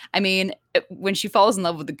 well, I mean, when she falls in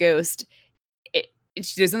love with the ghost,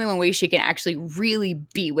 there's only one way she can actually really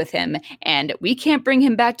be with him, and we can't bring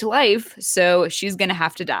him back to life, so she's gonna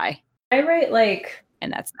have to die. I write like,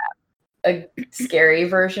 and that's that. A scary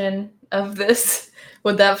version of this.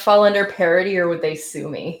 Would that fall under parody, or would they sue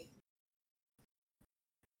me?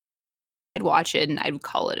 I'd watch it and I'd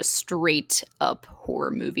call it a straight up horror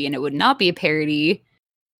movie, and it would not be a parody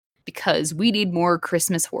because we need more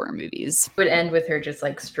Christmas horror movies. It would end with her just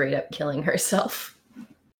like straight up killing herself.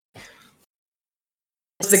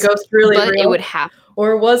 Was the ghost really real? It would have,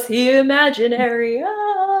 or was he imaginary?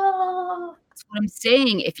 Ah! That's what I'm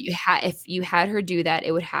saying. If you had her do that,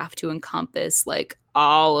 it would have to encompass like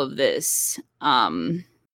all of this,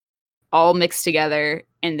 all mixed together,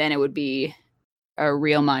 and then it would be a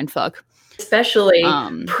real mindfuck. Especially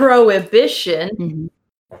prohibition. Mm-hmm.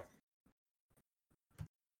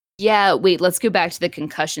 Yeah, wait, let's go back to the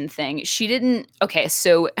concussion thing. She didn't, okay,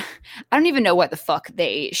 so I don't even know what the fuck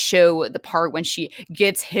they show the part when she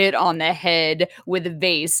gets hit on the head with a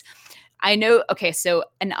vase. I know, okay, so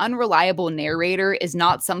an unreliable narrator is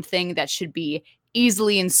not something that should be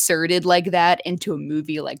easily inserted like that into a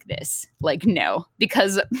movie like this. Like, no,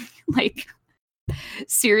 because, like,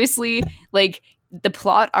 seriously, like, the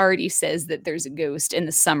plot already says that there's a ghost in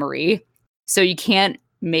the summary, so you can't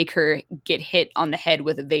make her get hit on the head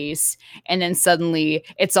with a vase and then suddenly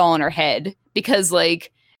it's all in her head, because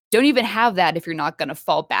like, don't even have that if you're not going to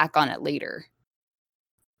fall back on it later.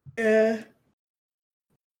 Yeah.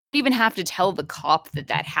 You even have to tell the cop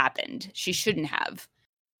that happened. She shouldn't have.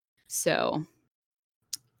 So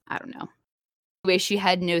I don't know. Anyway, she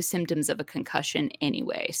had no symptoms of a concussion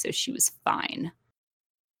anyway, so she was fine.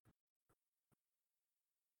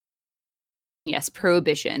 Yes,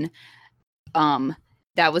 Prohibition.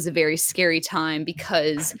 That was a very scary time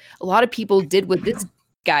because a lot of people did what this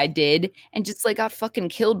guy did and just like got fucking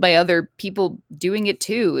killed by other people doing it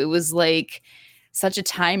too. It was like such a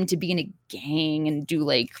time to be in a gang and do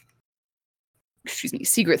like,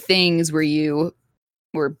 secret things where you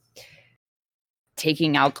were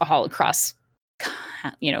taking alcohol across,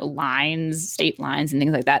 lines, state lines and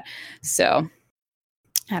things like that. So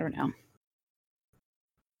I don't know.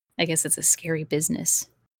 I guess it's a scary business.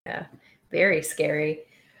 Yeah, very scary.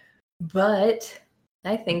 But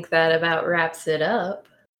I think that about wraps it up.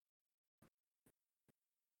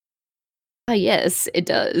 Yes, it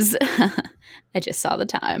does. I just saw the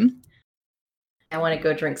time. I want to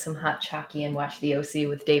go drink some hot chalky and watch the OC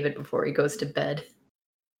with David before he goes to bed.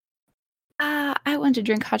 I want to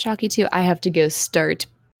drink hot chalky too. I have to go start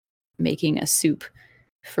making a soup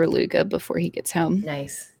for Luca before he gets home.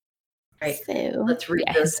 Nice. All right. So let's read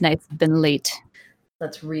yeah, those. his night's been late.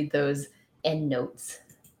 Let's read those end notes.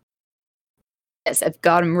 Yes, I've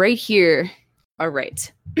got them right here. All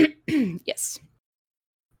right. Yes.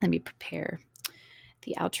 Let me prepare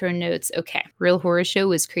the outro notes. Okay. Real Horror Show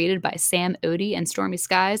was created by Sam Odie and Stormy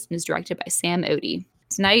Skies and is directed by Sam Odie.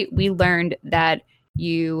 Tonight, we learned that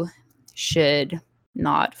you should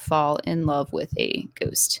not fall in love with a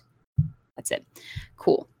ghost. That's it.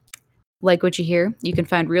 Cool. Like what you hear? You can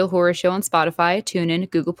find Real Horror Show on Spotify,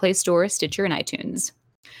 TuneIn, Google Play Store, Stitcher, and iTunes.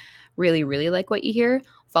 Really, really like what you hear?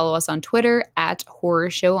 Follow us on Twitter at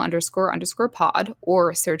horrorshow__pod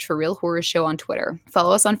or search for Real Horror Show on Twitter.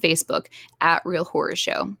 Follow us on Facebook at Real Horror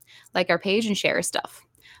Show. Like our page and share our stuff.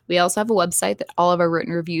 We also have a website that all of our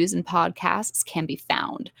written reviews and podcasts can be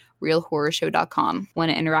found, realhorrorshow.com.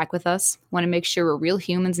 Want to interact with us? Want to make sure we're real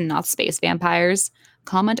humans and not space vampires?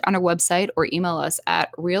 Comment on our website or email us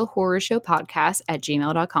at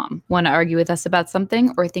realhorrorshowpodcast@gmail.com. Want to argue with us about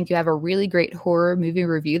something or think you have a really great horror movie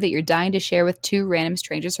review that you're dying to share with two random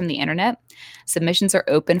strangers from the internet? Submissions are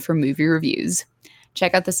open for movie reviews.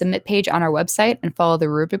 Check out the submit page on our website and follow the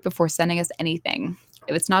rubric before sending us anything.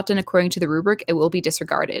 If it's not done according to the rubric, it will be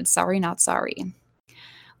disregarded. Sorry, not sorry.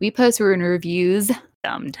 We post written reviews.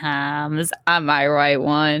 Sometimes I might write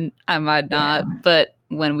one, I might not, but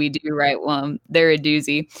when we do write one, they're a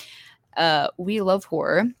doozy. We love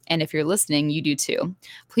horror, and if you're listening, you do too.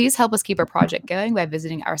 Please help us keep our project going by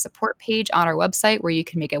visiting our support page on our website where you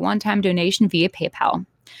can make a one-time donation via PayPal.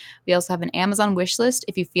 We also have an Amazon wish list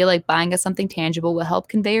if you feel like buying us something tangible will help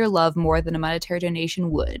convey your love more than a monetary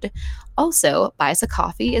donation would. Also, Buy Us a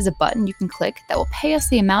Coffee is a button you can click that will pay us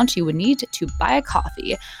the amount you would need to buy a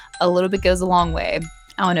coffee. A little bit goes a long way.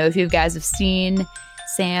 I don't know if you guys have seen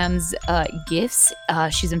Sam's gifts.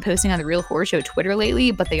 She's been posting on the Real Horror Show Twitter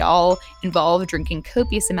lately, but they all involve drinking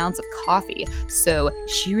copious amounts of coffee. So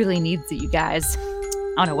she really needs it, you guys.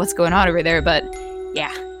 I don't know what's going on over there, but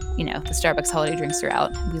yeah, the Starbucks holiday drinks are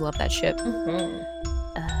out. We love that shit.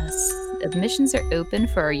 Submissions are open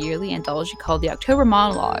for our yearly anthology called the October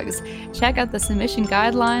Monologues. Check out the submission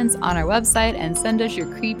guidelines on our website and send us your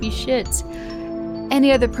creepy shit.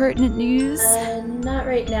 Any other pertinent news? Not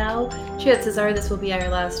right now. Chances are this will be our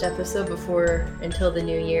last episode until the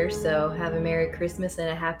new year, so have a Merry Christmas and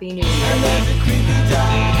a Happy New Year. Merry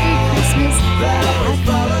Christmas. Happy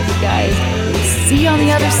New Year, guys. We'll see you on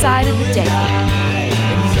the other side of the decade.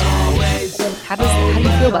 How do you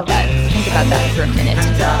feel about that? Think about that for a minute.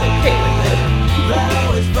 Okay with it.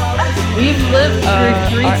 We've lived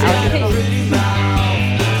through 3 decades.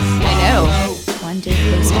 I know. One day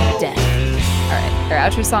closer to death. All right. Our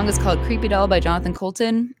outro song is called Creepy Doll by Jonathan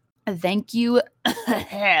Colton. Thank you.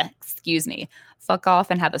 Excuse me. Fuck off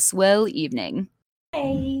and have a swell evening.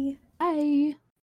 Bye. Bye.